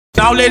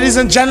Now, ladies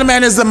and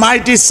gentlemen, it's the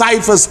Mighty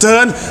Cypher's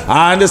turn,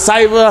 and the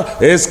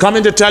Cypher is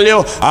coming to tell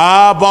you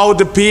about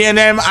the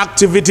PNM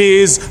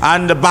activities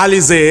and the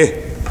Baliser.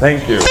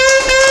 Thank you.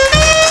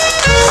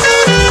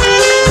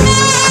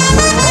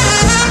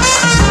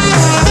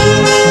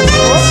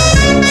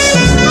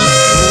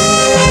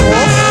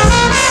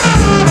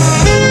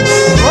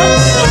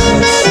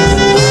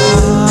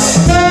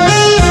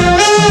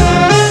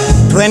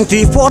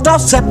 24th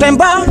of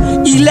September,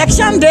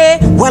 election day,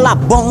 well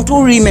I'm bound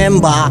to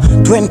remember.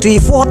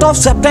 24th of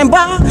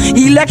September,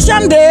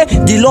 election day,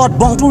 the Lord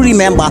bound to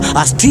remember.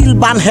 A steel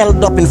band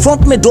held up in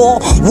front of my door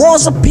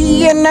was a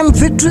PNM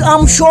victory,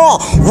 I'm sure.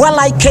 Well,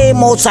 I came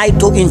outside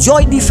to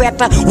enjoy the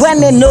fete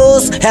when a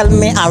nurse held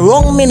me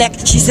around my neck.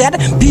 She said,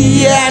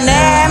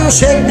 PNM,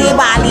 shake the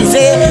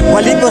Baliser.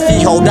 Well, you go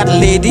see how that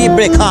lady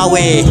break her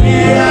way.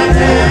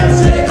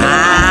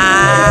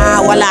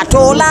 Well, I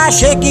told her,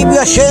 shake if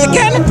you're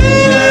shaking.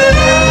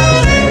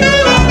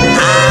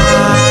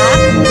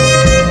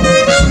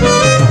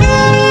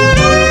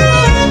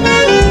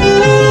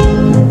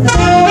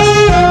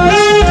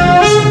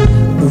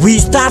 We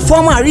start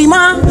from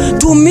Arima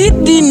to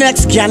meet the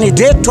next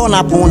candidate on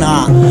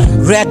Apuna.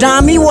 Red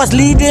Army was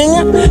leading,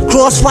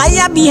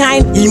 crossfire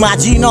behind.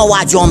 Imagine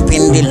our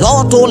jumping. The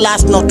law told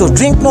us not to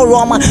drink no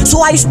rum, so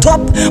I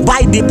stopped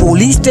by the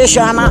police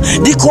station.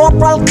 The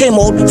corporal came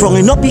out from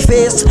an uppy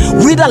face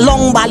with a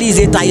long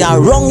Baliser tire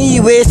wrong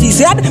waist. He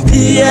said,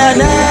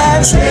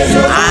 PNM.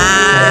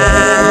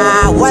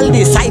 Well,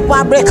 the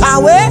Cypher break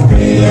away.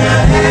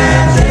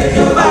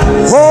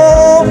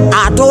 Oh,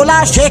 I told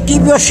her, shake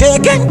if you're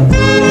shaking.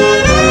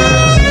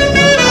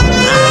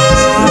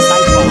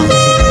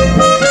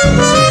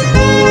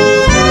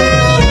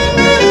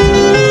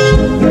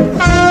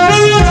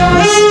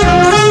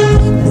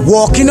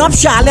 Walking up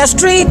Charlotte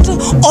Street,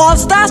 all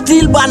star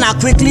steel banner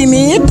quickly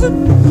meet.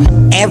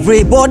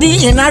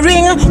 Everybody in a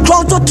ring,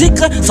 crowd to tick,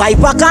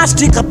 Cypher can't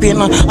stick a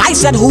pin. I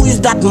said, who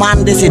is that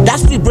man? They said,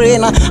 that's the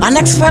brain. An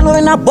next fellow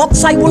in a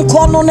box, I won't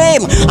call no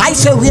name. I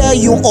said, where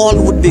you all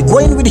would be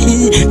going with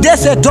he? They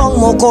said, Dong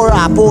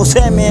Mokorapo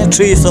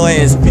Cemetery, so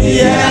it's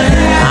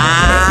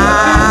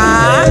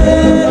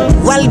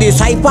well, the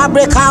Cypher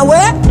break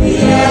away.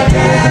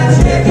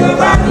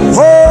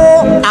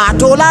 Oh, I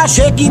told her,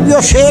 shake if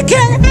you're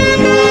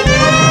shaking.